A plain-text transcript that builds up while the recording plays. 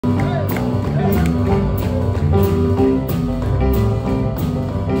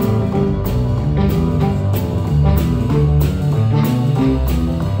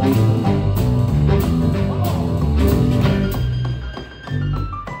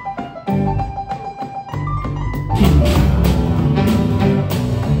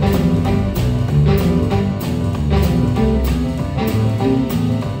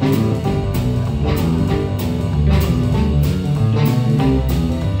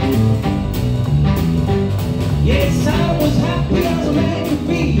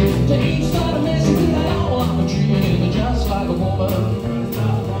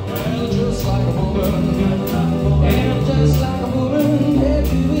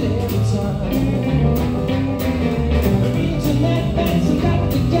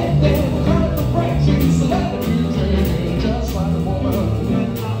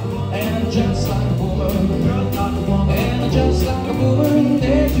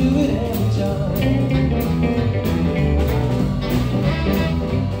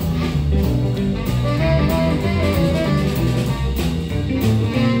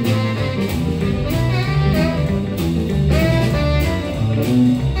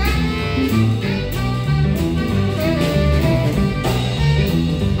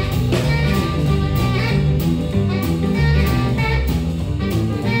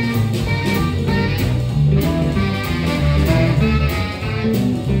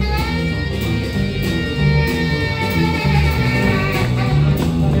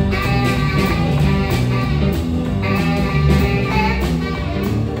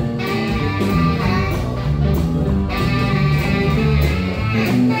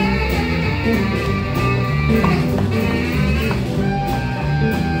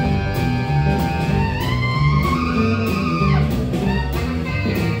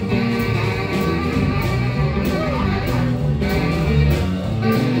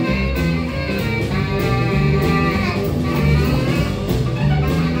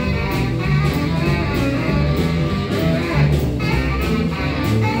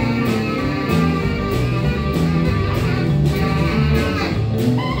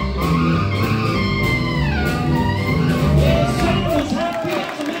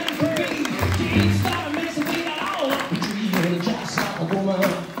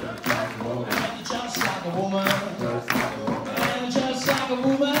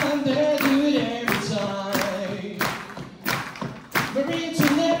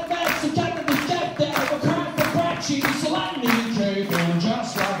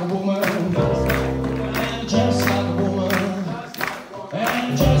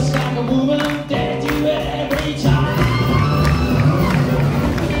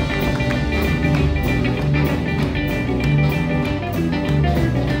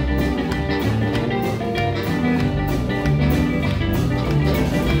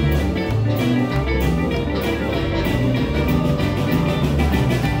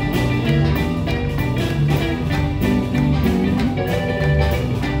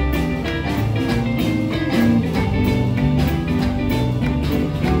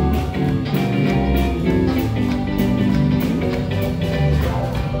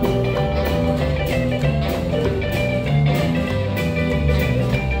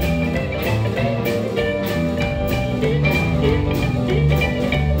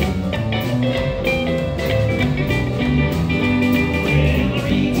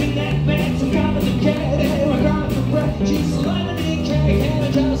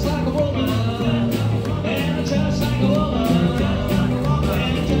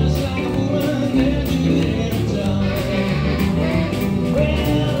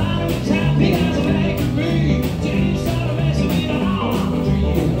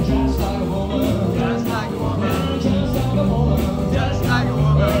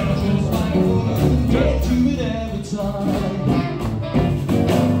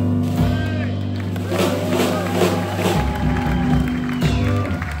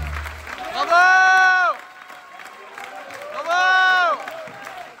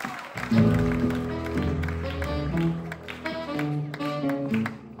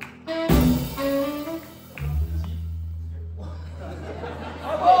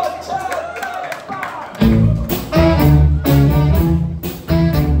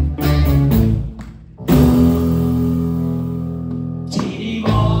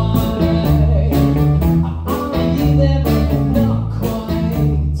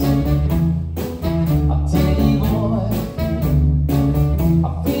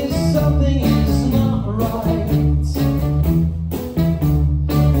Something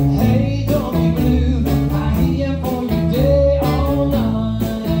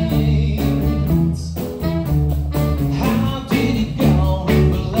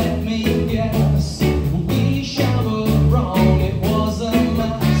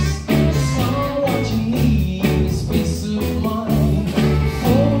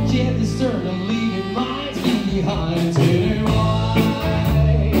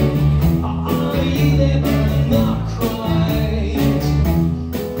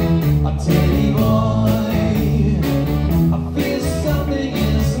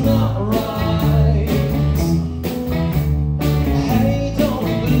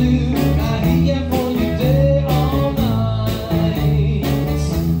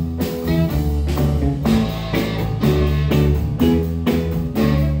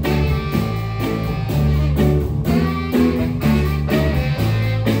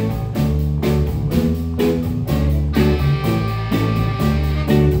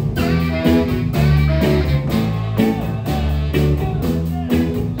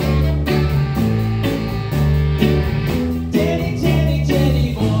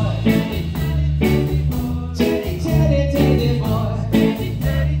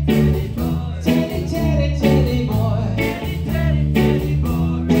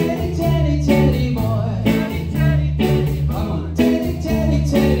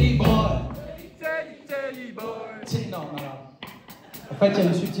fait, il y a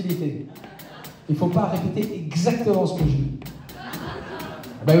une subtilité. Il ne faut pas répéter exactement ce que je dis.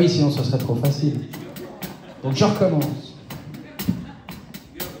 Ben oui, sinon ce serait trop facile. Donc je recommence.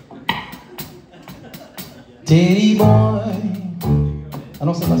 Teddy boy. Ah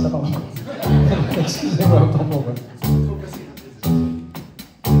non, c'est pas ça, pardon. Excusez-moi, autant pour moi.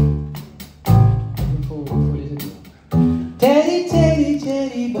 Il faut les aider. Teddy, Teddy,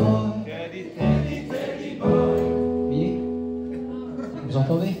 Teddy boy. Teddy, Teddy, Teddy boy. Vous voyez? Vous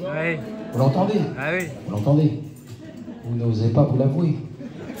entendez? Oui. Vous l'entendez? Ah oui. Vous l'entendez? Vous n'osez pas vous l'avouer.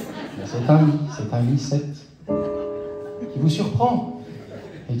 C'est un mi 7 qui vous surprend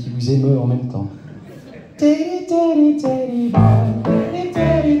et qui vous émeut en même temps. Teddy, Teddy, Teddy boy. Teddy,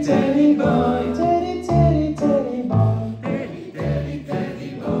 Teddy, Teddy boy. Teddy, Teddy, Teddy boy. Teddy, Teddy, Teddy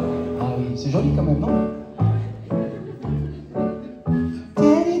boy. Ah oui, c'est joli quand même, non?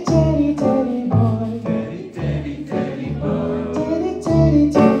 Teddy, Teddy, Teddy boy. Teddy, Teddy, Teddy boy. Teddy, Teddy,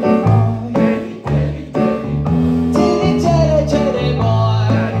 Teddy boy. Teddy, Teddy, Teddy boy.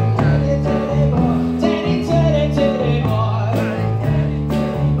 Teddy, Teddy, Teddy boy.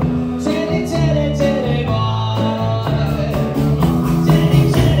 Teddy, Teddy, Teddy boy. Teddy,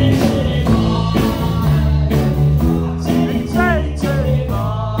 Teddy, Teddy boy.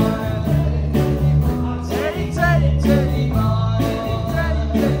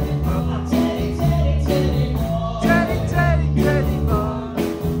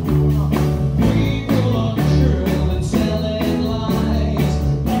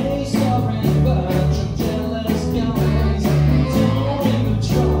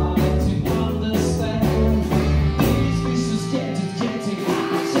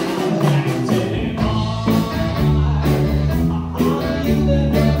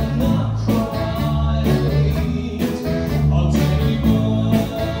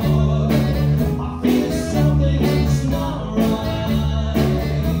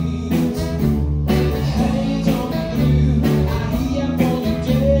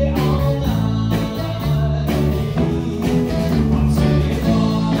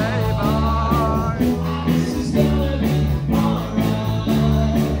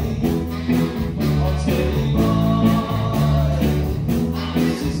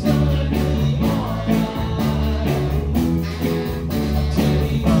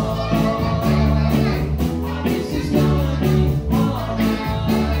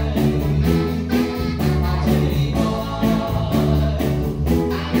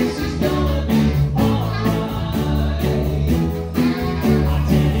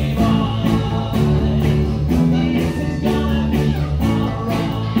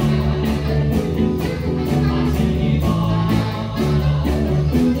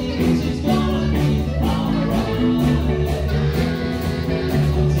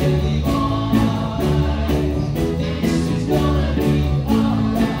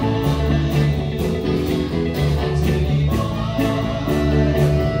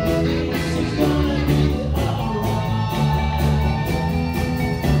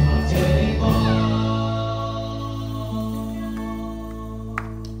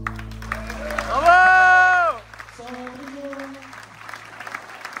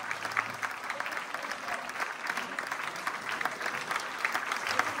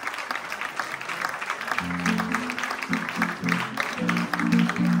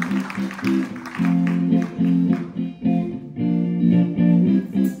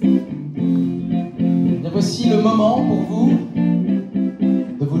 Voici le moment pour vous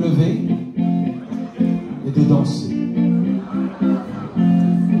de vous lever et de danser.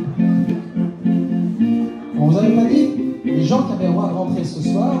 On vous avait pas dit, les gens qui avaient le droit de rentrer ce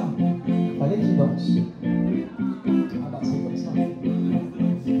soir, il fallait qu'ils dansent. Ah bah c'est comme ça.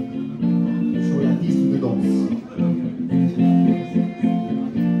 Sur la piste de danse.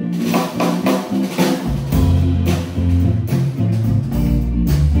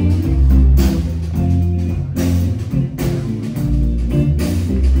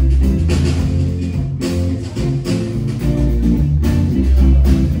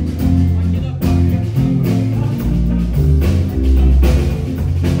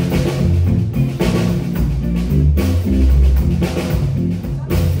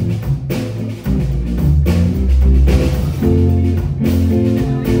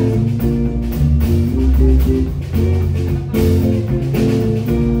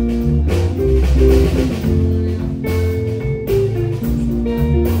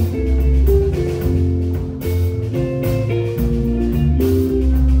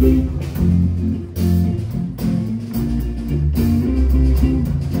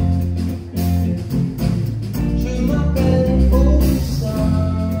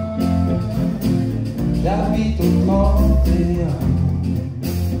 J'habite au 31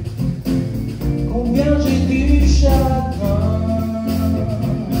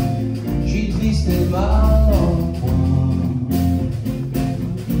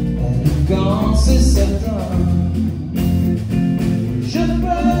 quand c'est certain, je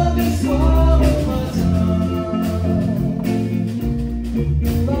pleure du soir au matin.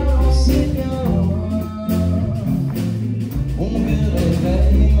 Balancez bien, on me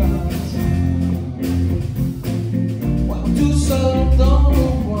réveille matin. Moi tout seul dans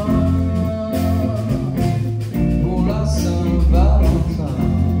mon coin, pour la Saint-Valentin.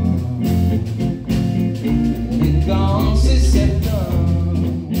 Et quand c'est certain,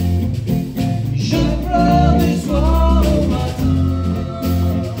 je pleure du soir.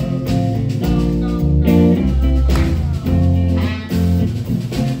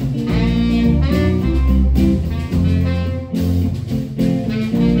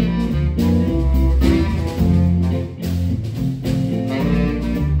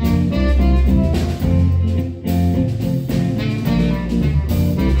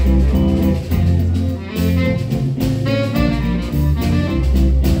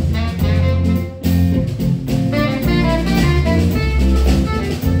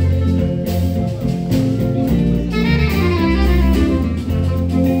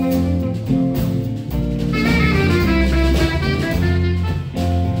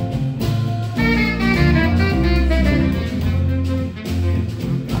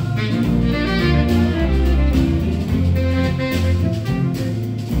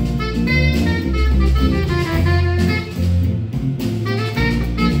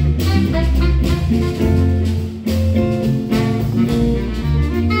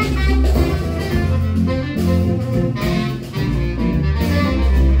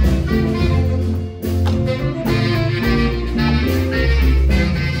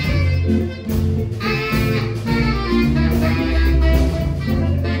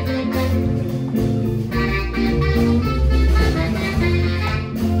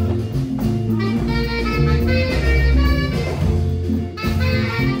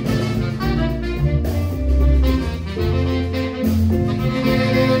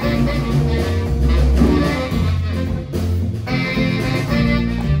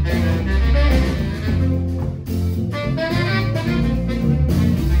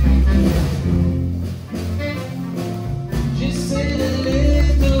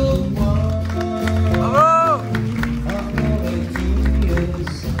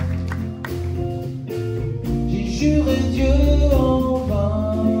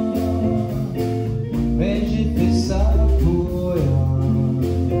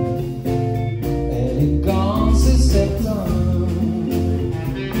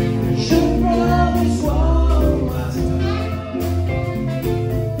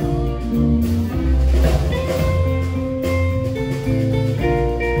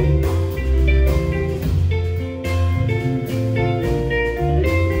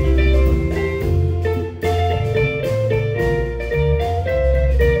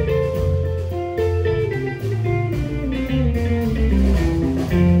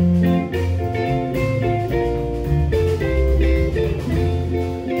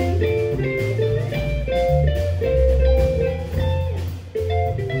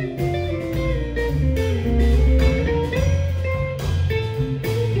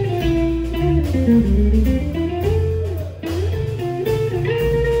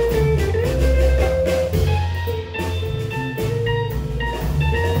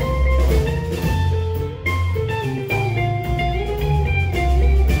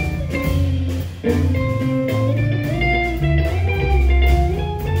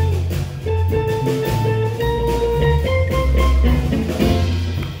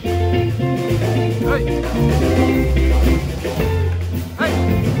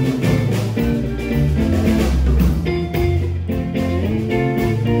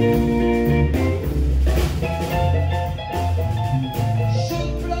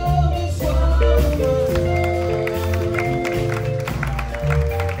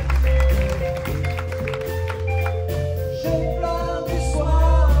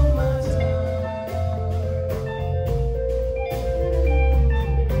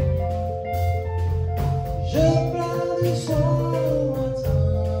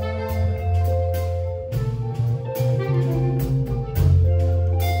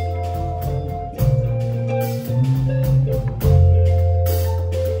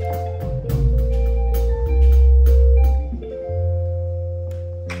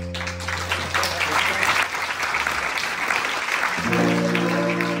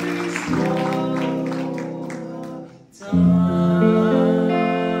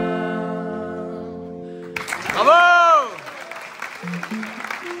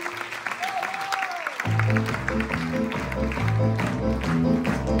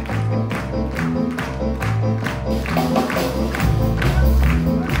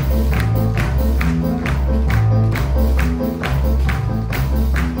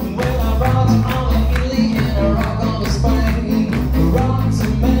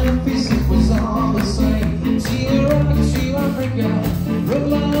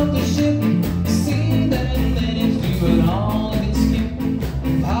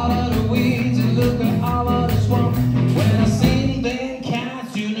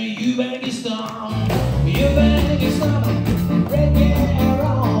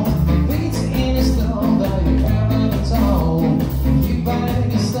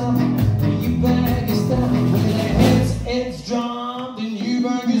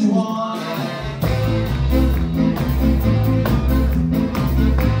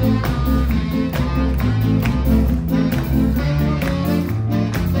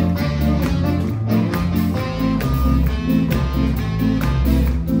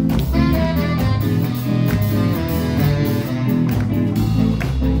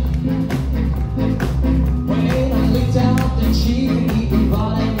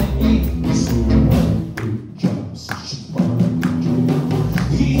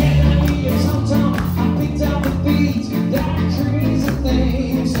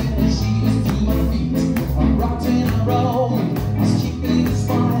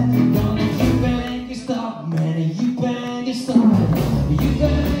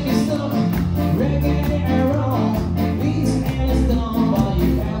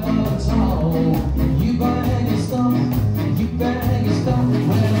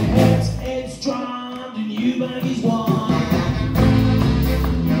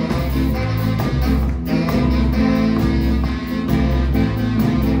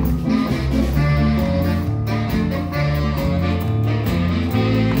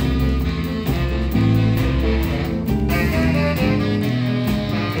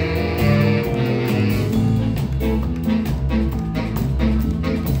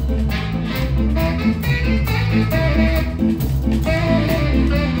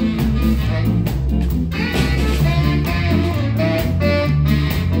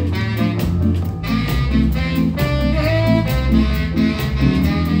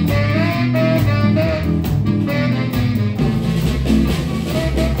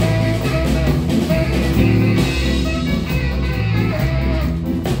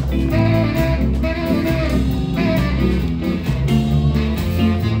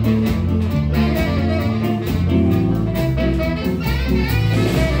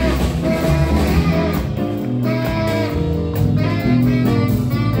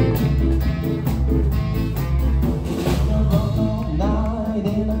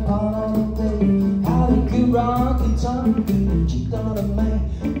 time, checked on a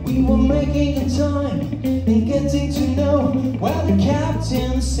man. We were making a time and getting to know where the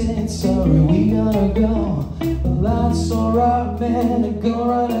captain said, sorry, we gotta go. Well, that's alright, man, go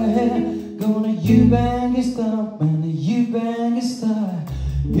right ahead. Gonna you bang your stomp, man, you bang your style.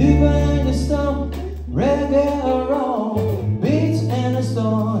 You bang your stomp, reggae or roll, beats and a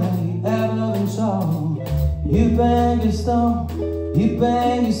stone, have you ever been told? You bang your stomp, you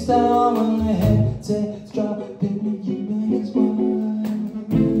bang your style, when the head takes dropping, you bang your spine.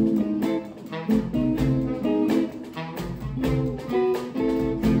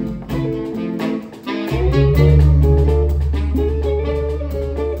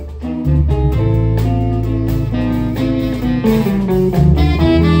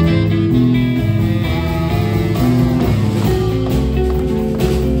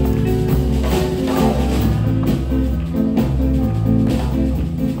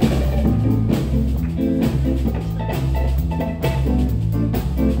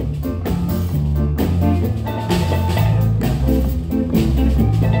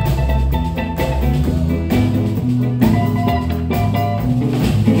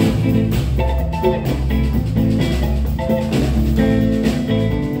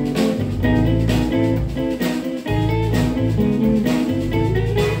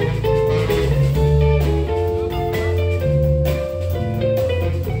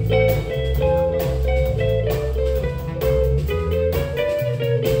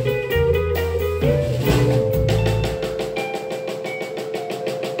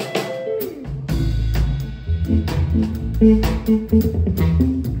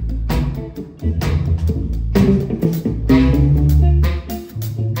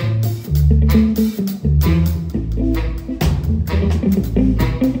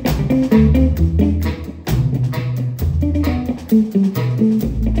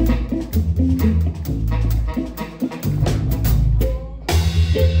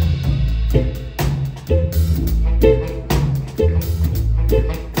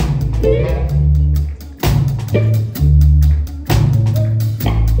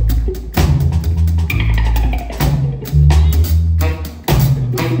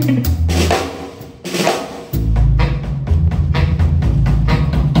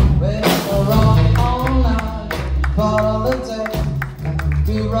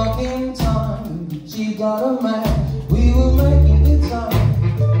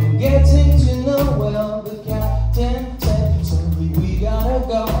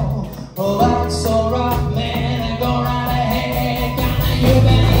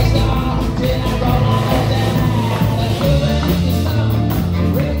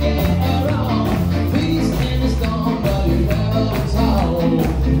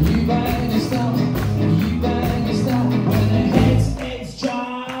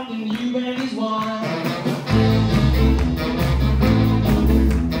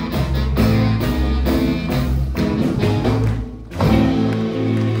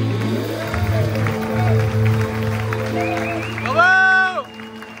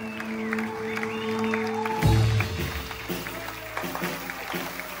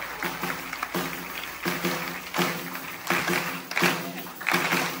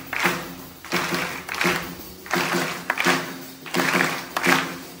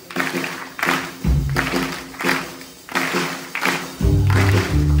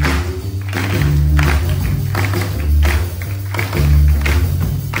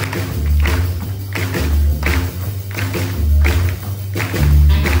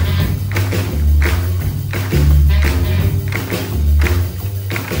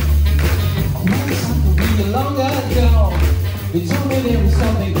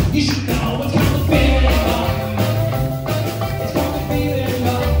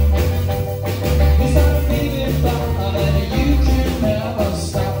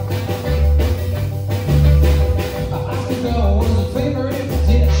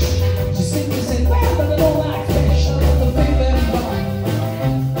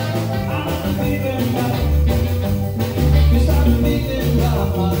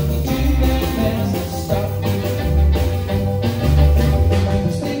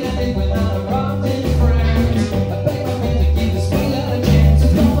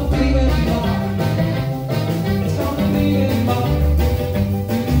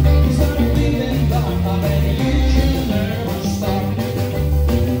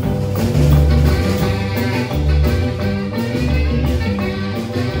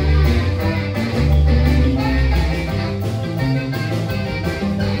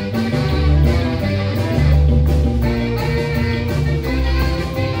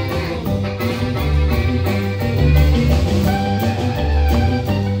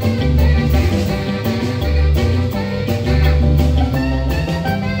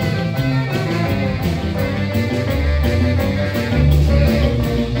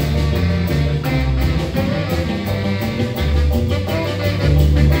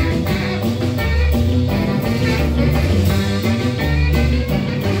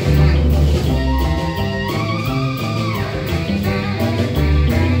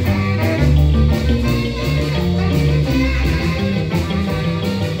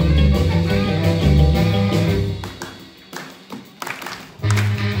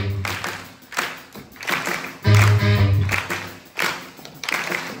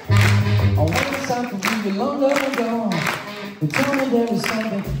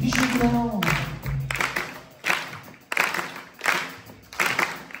 you should know.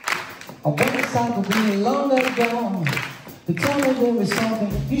 I went inside the wheel long ago. They told me there was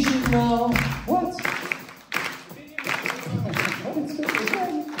something you should know. What?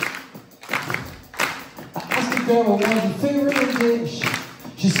 I asked the girl what was your favorite dish.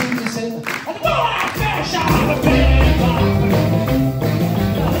 She seemed to say, "I go out fish out of the bed."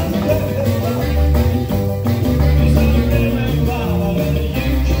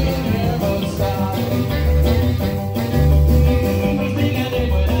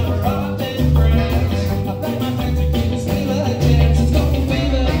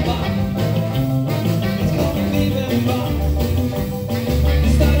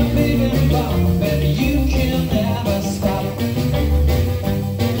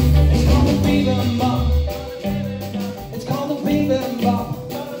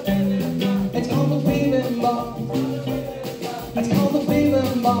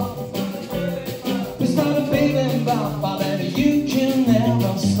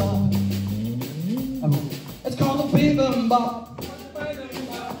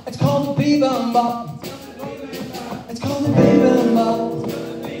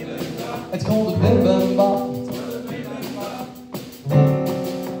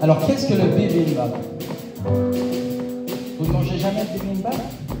 Alors qu'est-ce que le bibimbap? Vous ne mangez jamais de bibimbap?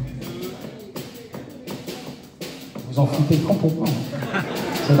 Vous en foutez complètement.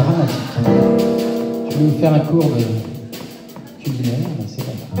 C'est dramatique. Je vais vous faire un cours de culinaire, mais c'est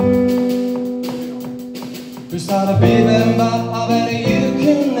pas grave. You start a bibimbap, I bet you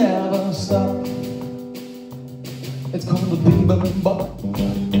can never stop. It's called the bibimbap.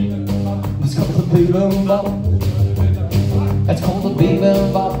 It's called the bibimbap. It's called the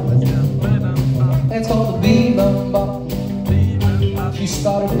bibimbap. It's called the bibimbap. You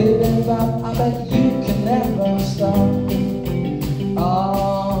start a bibimbap, I bet you can never stop.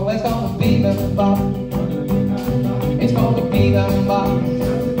 Oh, it's called the bibimbap. It's called the bibimbap.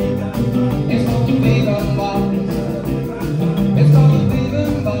 It's called the bibimbap. It's called the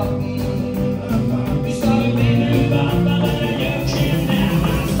bibimbap. You start a bibimbap, I bet you can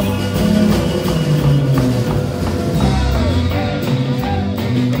never stop.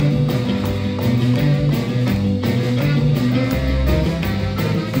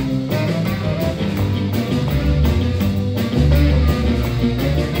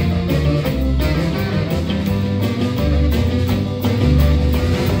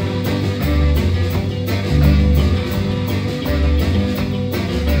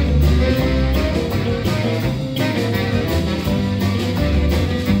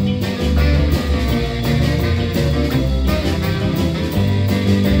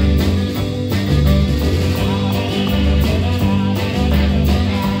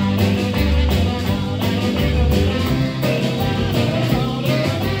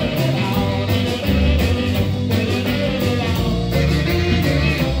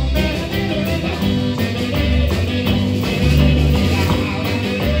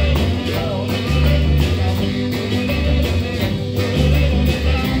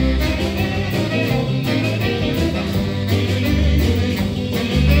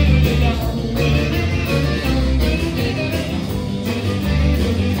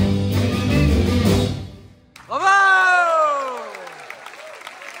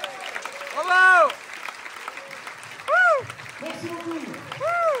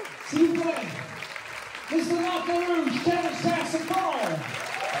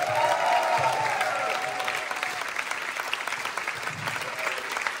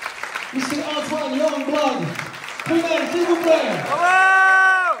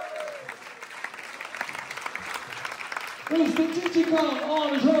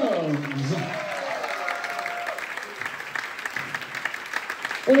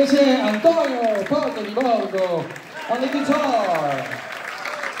 E invece Antonio Porto di Borgo on the guitar.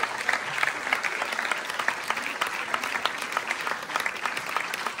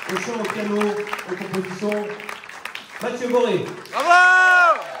 Au chant, au piano, aux compositions, Matthieu Boré.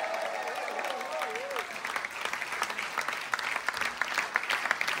 Bravo!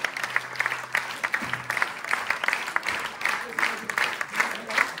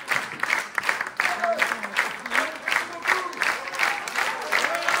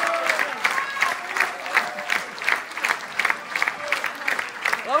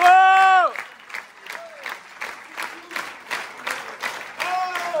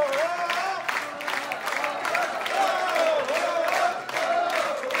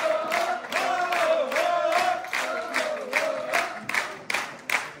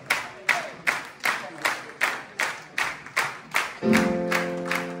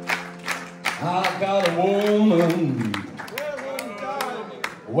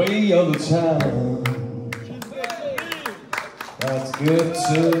 way of the town. That's good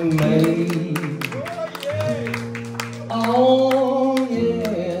to me. Oh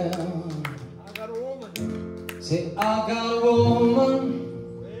yeah. Say I got a woman,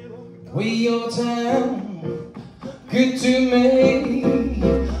 way of the town, good to me.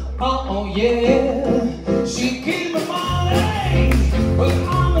 Oh yeah. She keep my money when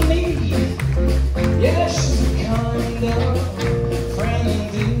I'm in need. Yeah, she's the kind of friend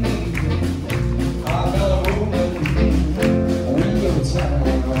indeed. I got a woman, we of the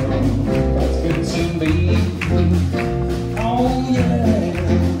town, that's good to me. Oh yeah,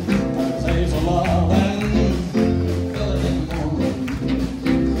 saves a lot and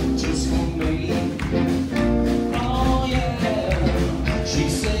just for me. Oh yeah, she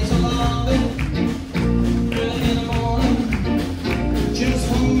saves a lot early in the morning, just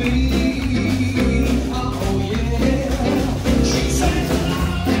for me.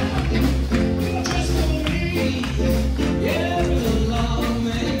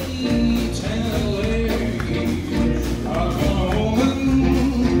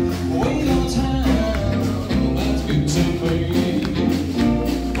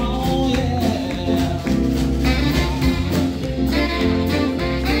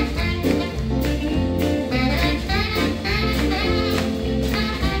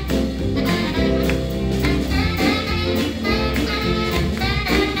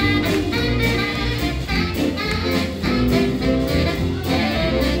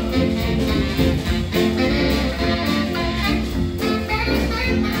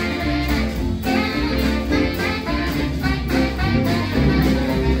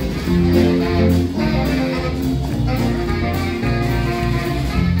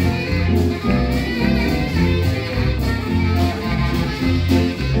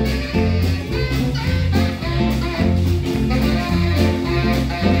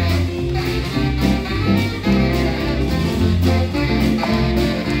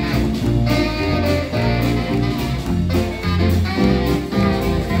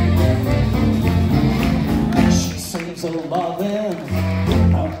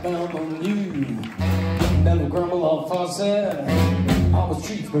 Always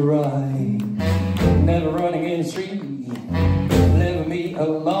treats me right, never running in the street, leaving me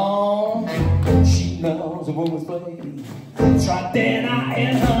alone. She knows a woman's place. Try then I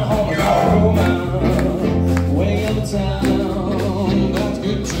in her home, woman, way of the town, that's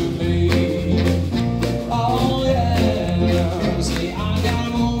good to me. Oh yeah, see I got a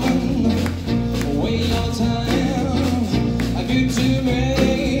woman, way of the town, good to me.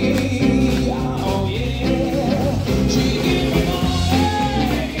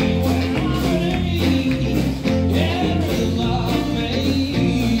 Yeah.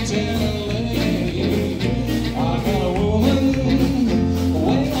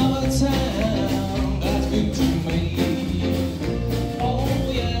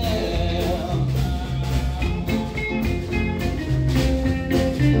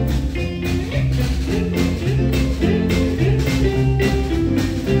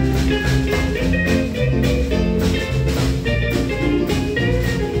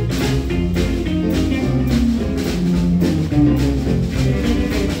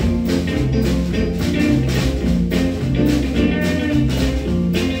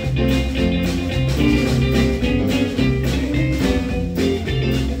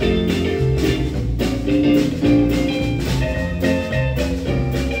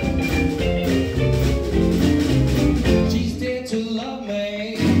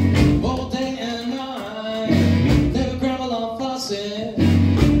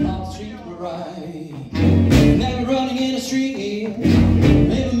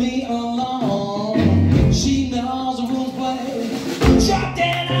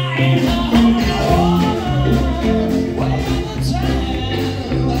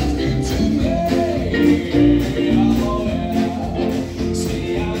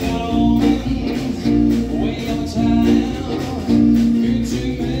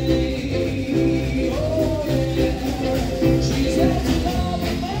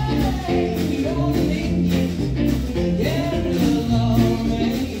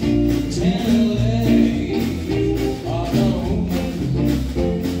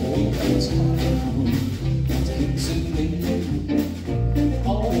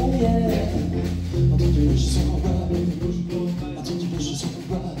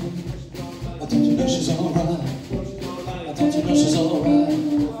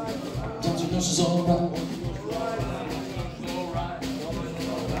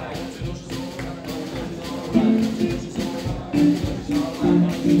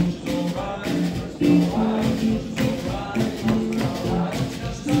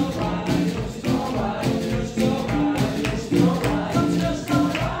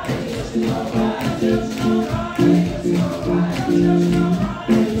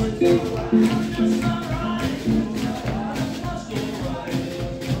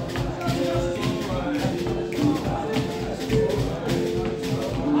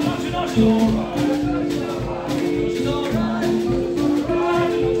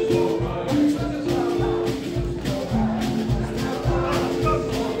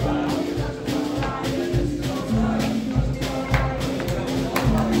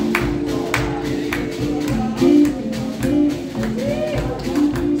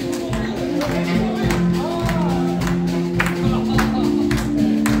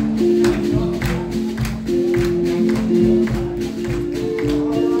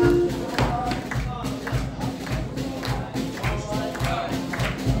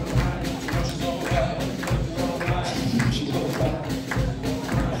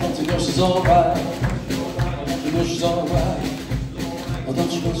 she's alright. You know she's alright. Oh,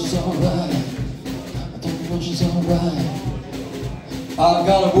 don't you know she's alright? Oh, don't you know she's alright? I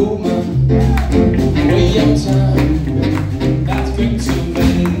got a woman way uptown that's good to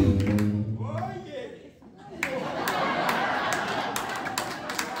me.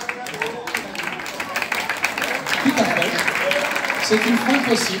 Tout à fait. C'est une fois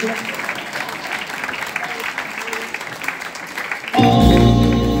possible.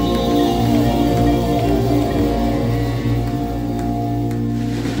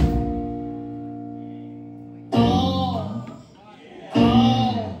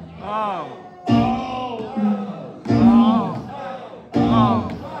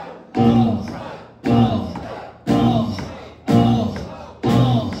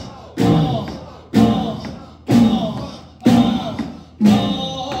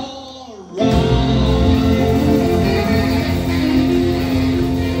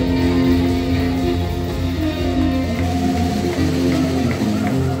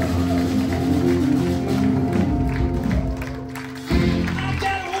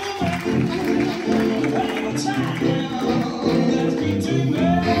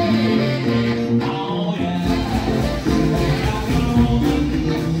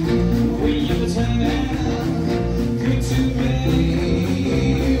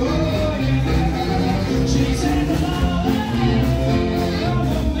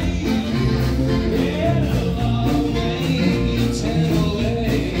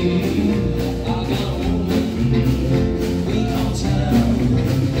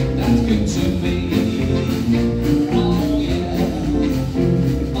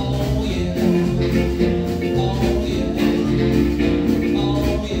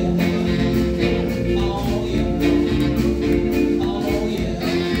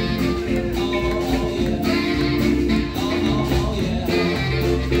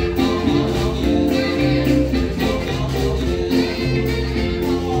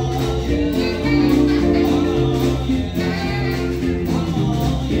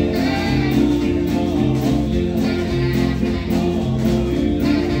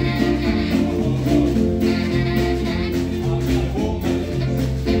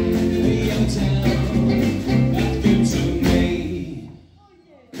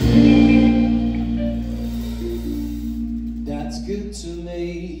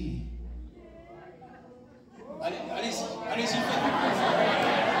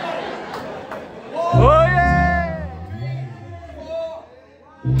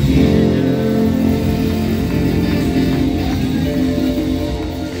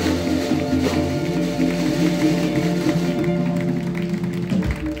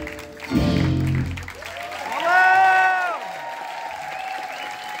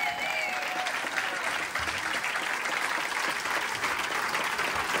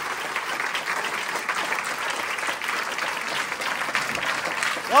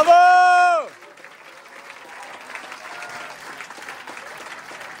 Bravo!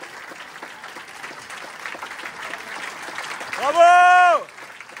 Bravo!